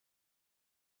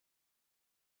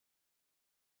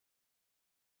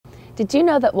Did you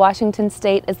know that Washington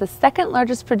State is the second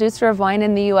largest producer of wine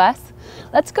in the U.S.?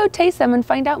 Let's go taste them and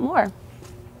find out more.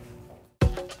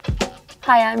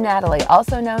 Hi, I'm Natalie,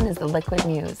 also known as the Liquid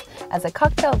Muse. As a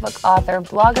cocktail book author,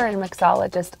 blogger, and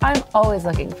mixologist, I'm always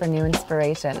looking for new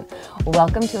inspiration.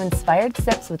 Welcome to Inspired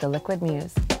Sips with the Liquid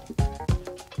Muse.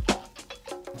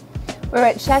 We're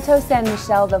at Chateau Ste,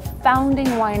 the founding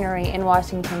winery in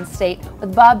Washington State,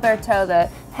 with Bob Bertheau, the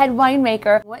head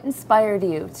winemaker. What inspired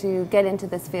you to get into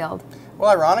this field? Well,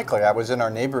 ironically, I was in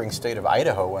our neighboring state of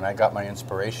Idaho when I got my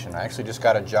inspiration. I actually just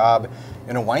got a job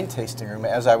in a wine tasting room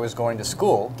as I was going to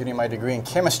school, getting my degree in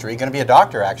chemistry, going to be a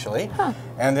doctor actually,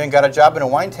 and then got a job in a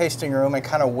wine tasting room and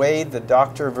kind of weighed the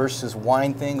doctor versus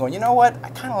wine thing, going, you know what, I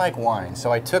kind of like wine.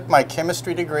 So I took my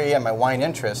chemistry degree and my wine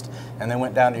interest and then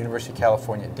went down to University of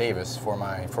California at Davis for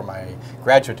my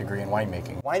graduate degree in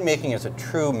winemaking. Winemaking is a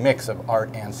true mix of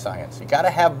art and science. You got to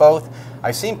have both.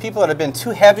 I've seen people that have been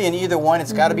too heavy in either one.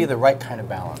 It's got to be the right kind of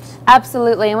balance.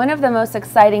 Absolutely, and one of the most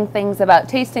exciting things about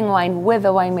tasting wine with a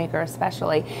winemaker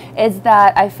especially is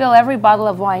that I feel every bottle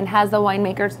of wine has the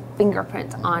winemaker's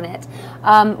fingerprint on it.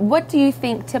 What do you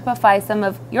think typifies some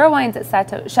of your wines at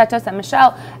Chateau Ste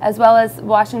as well as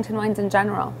Washington wines in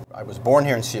general? I was born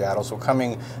here in Seattle, so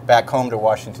coming back home to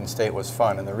Washington State was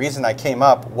fun, and the reason I came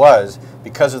up was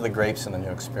because of the grapes and the new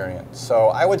experience. So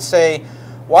I would say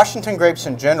Washington grapes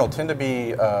in general tend to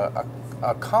be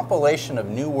a compilation of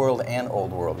New World and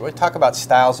Old World. When we talk about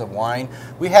styles of wine,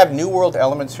 we have New World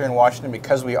elements here in Washington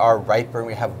because we are riper and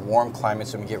we have warm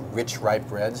climates and we get rich,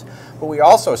 ripe reds. But we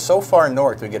also, so far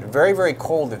north, we get very, very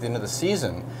cold at the end of the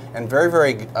season and very,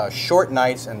 very short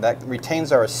nights, and that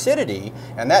retains our acidity,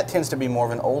 and that tends to be more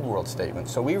of an Old World statement.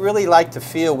 So we really like to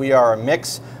feel we are a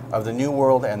mix of the New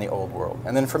World and the Old World.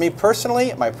 And then for me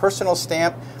personally, my personal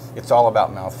stamp, it's all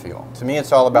about mouthfeel. To me,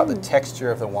 it's all about the texture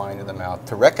of the wine in the mouth,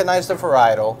 to recognize the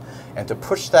varietal and to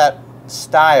push that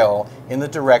style in the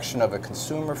direction of a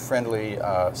consumer-friendly,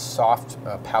 soft,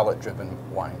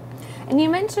 palate-driven wine. And you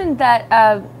mentioned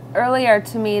that earlier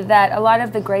to me that a lot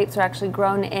of the grapes are actually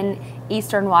grown in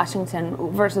eastern Washington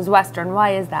versus western.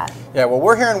 Why is that? Yeah, well,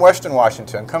 we're here in western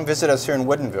Washington. Come visit us here in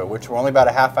Woodinville, which we're only about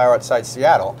a half hour outside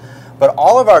Seattle. But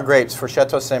all of our grapes for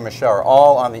Chateau St are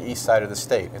all on the east side of the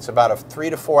state. It's about a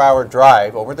 3 to 4 hour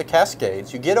drive over the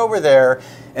Cascades. You get over there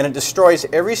and it destroys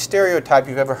every stereotype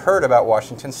you've ever heard about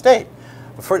Washington State.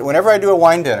 Whenever I do a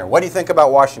wine dinner, what do you think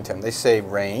about Washington? They say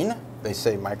rain, they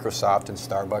say Microsoft and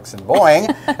Starbucks and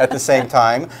Boeing at the same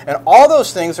time, and all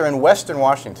those things are in western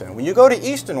Washington. When you go to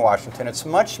eastern Washington, it's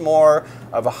much more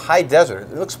of a high desert.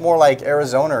 It looks more like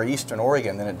Arizona or eastern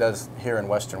Oregon than it does here in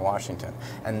western Washington.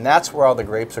 And that's where all the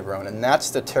grapes are grown, and that's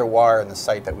the terroir and the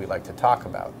site that we like to talk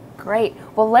about. Great.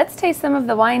 Well, let's taste some of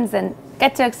the wines and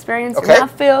get to experience the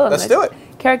mouthfeel. Let's do it.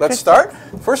 Let's start.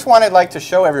 First one I'd like to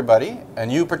show everybody,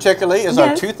 and you particularly, is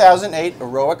our 2008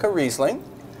 Eroica Riesling.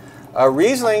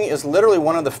 Riesling is literally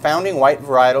one of the founding white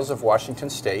varietals of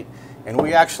Washington State, and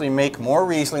we actually make more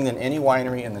Riesling than any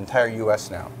winery in the entire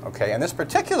U.S. now. Okay, and this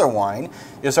particular wine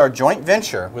is our joint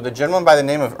venture with a gentleman by the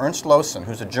name of Ernst Lossen,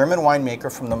 who's a German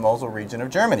winemaker from the Mosel region of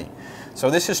Germany.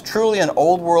 So this is truly an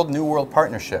old world, new world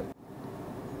partnership.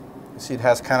 You see, it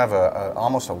has kind of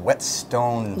almost a wet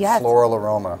stone floral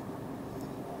aroma.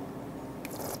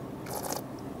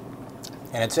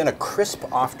 And it's in a crisp,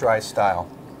 off-dry style.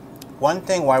 One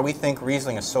thing why we think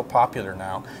Riesling is so popular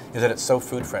now is that it's so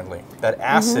food-friendly. That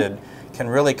acid can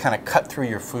really kind of cut through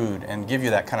your food and give you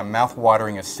that kind of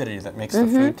mouth-watering acidity that makes the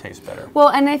food taste better. Well,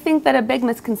 and I think that a big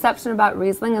misconception about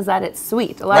Riesling is that it's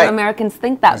sweet. A lot of Americans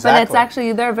think that, but it's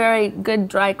actually, they're very good,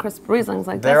 dry, crisp Rieslings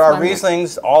like this one. There are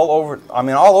Rieslings all over,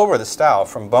 all over the style,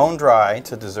 from bone dry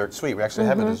to dessert sweet. We actually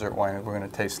have a dessert wine that we're going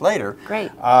to taste later.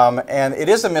 Great. And it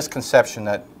is a misconception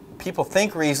that people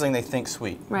think Riesling, they think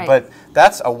sweet. Right. But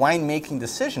that's a winemaking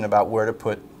decision about where to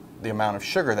put the amount of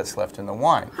sugar that's left in the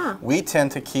wine. We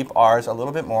tend to keep ours a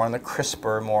little bit more on the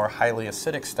crisper, more highly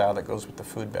acidic style that goes with the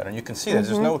food better. And you can see that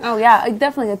there's no... Oh yeah, I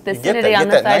definitely get the acidity on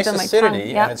the sides of my tongue. You get that nice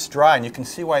acidity, and it's dry, and you can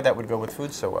see why that would go with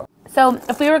food so well. So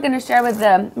if we were going to share with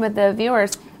the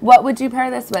viewers, what would you pair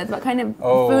this with? What kind of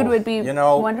food would be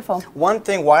wonderful? One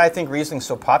thing why I think Riesling's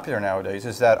so popular nowadays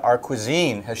is that our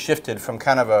cuisine has shifted from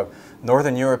kind of a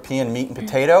Northern European meat and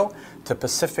potato to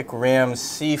Pacific Rim,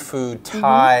 seafood,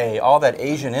 Thai, all that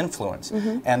Asian influence.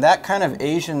 And that kind of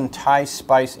Asian Thai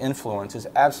spice influence is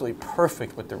absolutely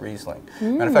perfect with the Riesling.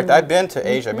 Matter of fact, I've been to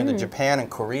Asia, I've been to Japan and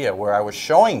Korea, where I was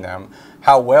showing them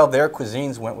how well their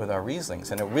cuisines went with our Rieslings,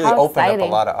 and it really opened up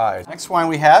a lot of eyes. Next wine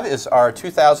we have is our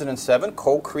 2007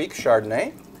 Coal Creek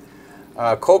Chardonnay.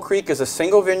 Coal Creek is a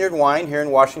single vineyard wine here in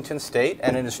Washington State,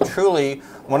 and it is truly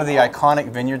one of the iconic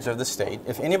vineyards of the state.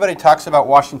 If anybody talks about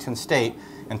Washington State,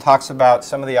 and talks about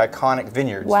some of the iconic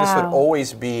vineyards. Wow. This would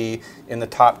always be in the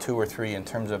top 2 or 3 in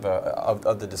terms of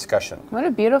the discussion. What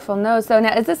a beautiful nose. So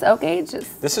now, is this oak aged?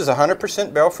 This is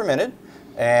 100% barrel fermented,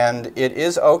 and it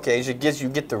is oak aged. You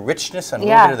get the richness and a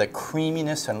little bit of the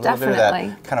creaminess and a little bit of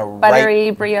that kind of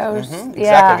buttery brioche. Exactly.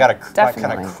 Yeah, Got a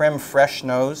kind of creme fraiche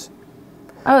nose.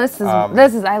 Oh, this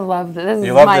is I love this. This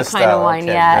is my kind of wine.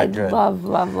 Okay, yeah, good.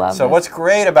 love. So what's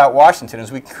great about Washington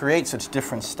is we create such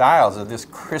different styles of this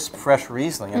crisp, fresh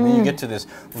Riesling, and then you get to this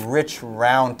rich,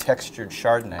 round, textured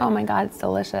Chardonnay. Oh my God, it's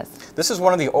delicious. This is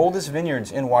one of the oldest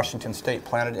vineyards in Washington State,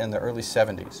 planted in the early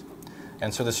 70s.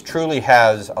 And so this truly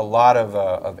has a lot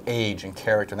of age and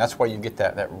character, and that's why you get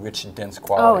that rich, dense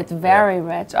quality. Oh, it's very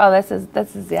rich. Oh, this is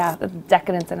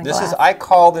decadence in a glass. I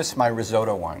call this my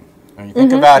risotto wine. When you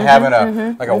think about having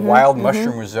a wild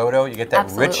mushroom risotto, you get that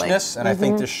richness, and I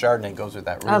think this Chardonnay goes with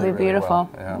that really, really beautiful.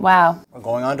 Really well. Yeah. Wow. We're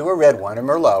going on to a red wine, a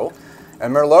Merlot.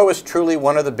 And Merlot is truly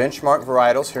one of the benchmark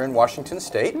varietals here in Washington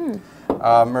State.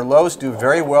 Merlots do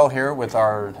very well here with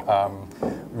our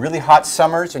really hot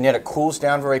summers, and yet it cools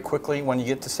down very quickly when you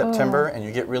get to September, and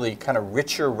you get really kind of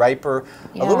richer, riper,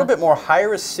 a little bit more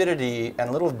higher acidity, and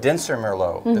a little denser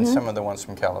Merlot than some of the ones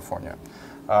from California.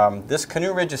 This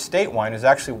Canoe Ridge estate wine is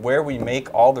actually where we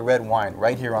make all the red wine,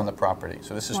 right here on the property.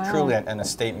 So this is truly an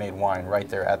estate-made wine right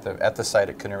there at the site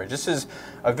at Canoe Ridge. This is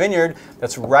a vineyard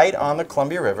that's right on the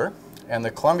Columbia River, and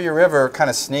the Columbia River kind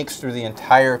of snakes through the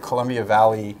entire Columbia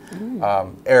Valley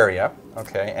area.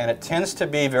 Okay, and it tends to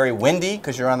be very windy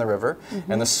because you're on the river,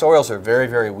 and the soils are very,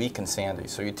 very weak and sandy.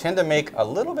 So you tend to make a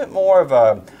little bit more of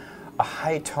a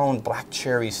high-toned black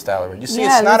cherry style. You see,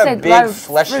 it's not a big,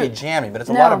 fleshy, jammy, but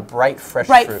it's a lot of bright, fresh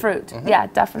fruit. Yeah,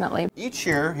 definitely. Each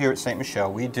year here at St.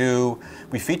 Michel,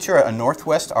 we feature a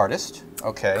Northwest artist,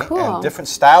 and different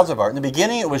styles of art. In the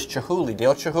beginning, it was Chihuly,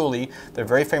 Dale Chihuly, the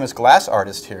very famous glass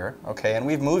artist here, and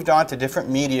we've moved on to different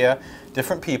media,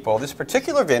 different people. This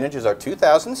particular vintage is our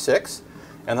 2006,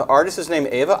 and the artist is named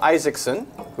Eva Isaacson,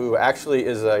 who actually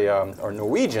is a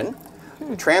Norwegian,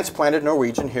 transplanted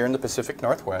Norwegian here in the Pacific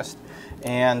Northwest.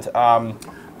 And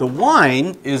the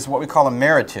wine is what we call a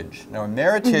meritage. Now, a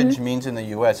meritage means in the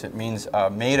U.S., it means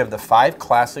made of the 5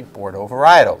 classic Bordeaux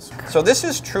varietals. So this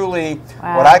is truly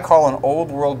what I call an old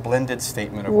world blended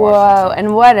statement of Washington. Whoa,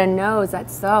 and what a nose.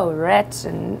 That's so rich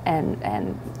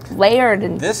and layered.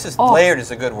 And this is layered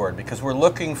is a good word, because we're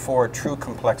looking for true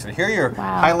complexity. Here you're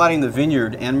highlighting the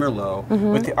vineyard and Merlot.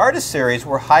 With the artist series,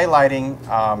 we're highlighting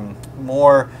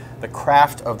more the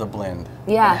craft of the blend.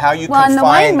 Yeah. And how you and the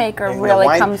winemaker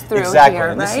really comes through here,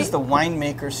 and this is the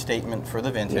winemaker's statement for the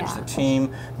vintage. The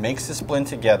team makes this blend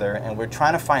together, and we're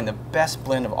trying to find the best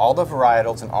blend of all the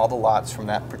varietals and all the lots from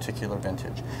that particular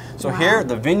vintage. So here,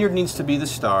 the vineyard needs to be the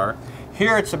star.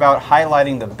 Here, it's about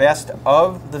highlighting the best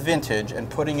of the vintage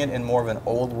and putting it in more of an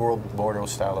old world Bordeaux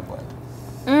style of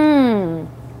blend.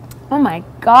 Oh my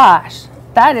gosh.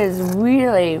 That is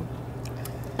really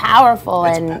powerful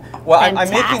and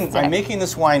fantastic. I'm making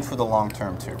this wine for the long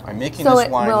term too. I'm making this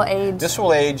wine. Will age. This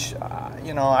will age. It's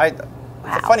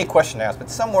a funny question to ask,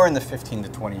 but somewhere in the 15 to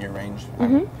 20 year range.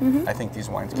 I think these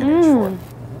wines can age for.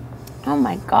 Oh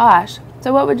my gosh!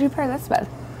 So what would you pair this with?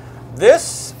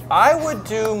 This I would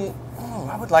do.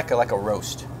 I would like a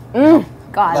roast. God,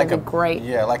 that'd be great.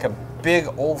 Yeah, like a big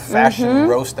old-fashioned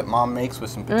roast that Mom makes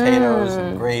with some potatoes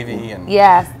and gravy and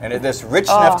and it's rich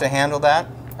enough to handle that.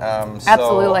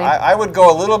 Absolutely. So I would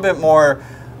go a little bit more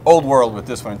old world with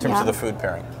this one in terms of the food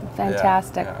pairing.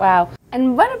 Fantastic. Wow.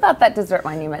 And what about that dessert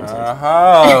wine you mentioned?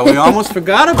 We almost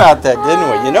forgot about that,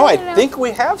 didn't we? You know, I think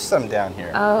we have some down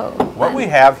here. What we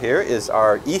have here is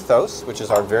our Ethos, which is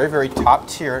our very, very top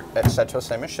tier at Chateau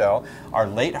Ste. Michel, our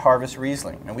late harvest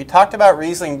Riesling. And we talked about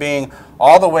Riesling being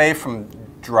all the way from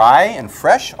dry and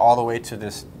fresh all the way to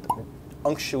this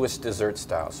unctuous dessert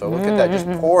style. So look at that, just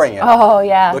pouring it. Oh,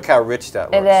 yeah. Look how rich that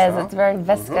looks. It is. It's very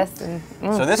viscous. And,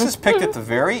 So this is picked at the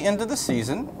very end of the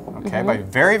season, by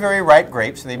very, very ripe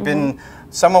grapes. They've been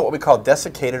somewhat what we call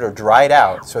desiccated or dried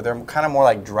out. So they're kind of more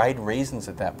like dried raisins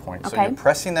at that point. So you're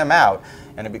pressing them out,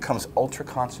 and it becomes ultra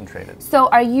concentrated. So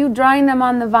are you drying them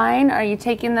on the vine? Are you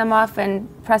taking them off and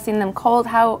pressing them cold?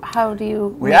 How do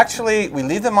you? We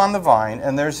leave them on the vine,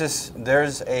 and there's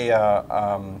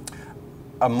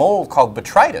a mold called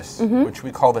botrytis, which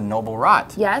we call the noble rot.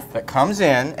 That comes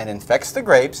in and infects the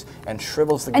grapes and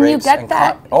shrivels the grapes. And you get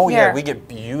that yeah, we get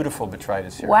beautiful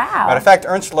botrytis here. Wow. Matter of fact,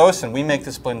 Ernst Lowson, we make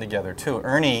this blend together too.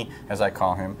 Ernie, as I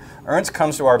call him, Ernst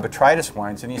comes to our botrytis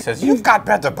wines and he says, "You've got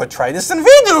better botrytis than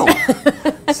we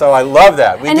do." So I love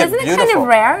that. And isn't it kind of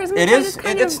rare?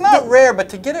 It's not rare, but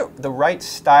to get the right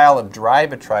style of dry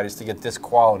botrytis to get this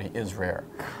quality is rare.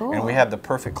 Cool. And we have the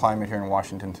perfect climate here in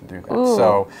Washington to do that.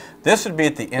 So this would be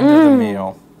at the end of the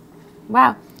meal.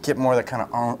 Wow. Get more of the kind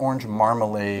of orange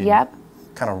marmalade. Yep.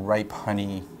 Kind of ripe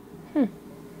honey.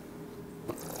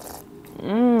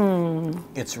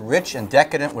 It's rich and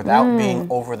decadent without being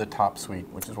over the top sweet,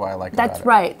 which is why I like it. That's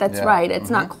right. That's right. It's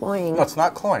not cloying. No, it's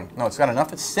not cloying. No, it's got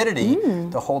enough acidity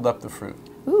to hold up the fruit.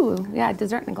 Ooh, yeah,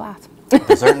 dessert in a glass.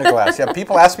 Dessert in a glass. Yeah,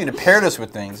 people ask me to pair this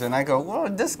with things, and I go, well,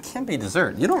 this can be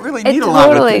dessert. You don't really need a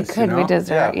lot of this. It totally could be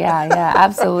dessert. Yeah,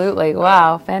 absolutely.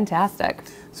 Wow, fantastic.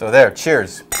 So there,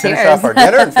 cheers. Finish off our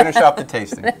dinner and finish off the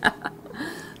tasting.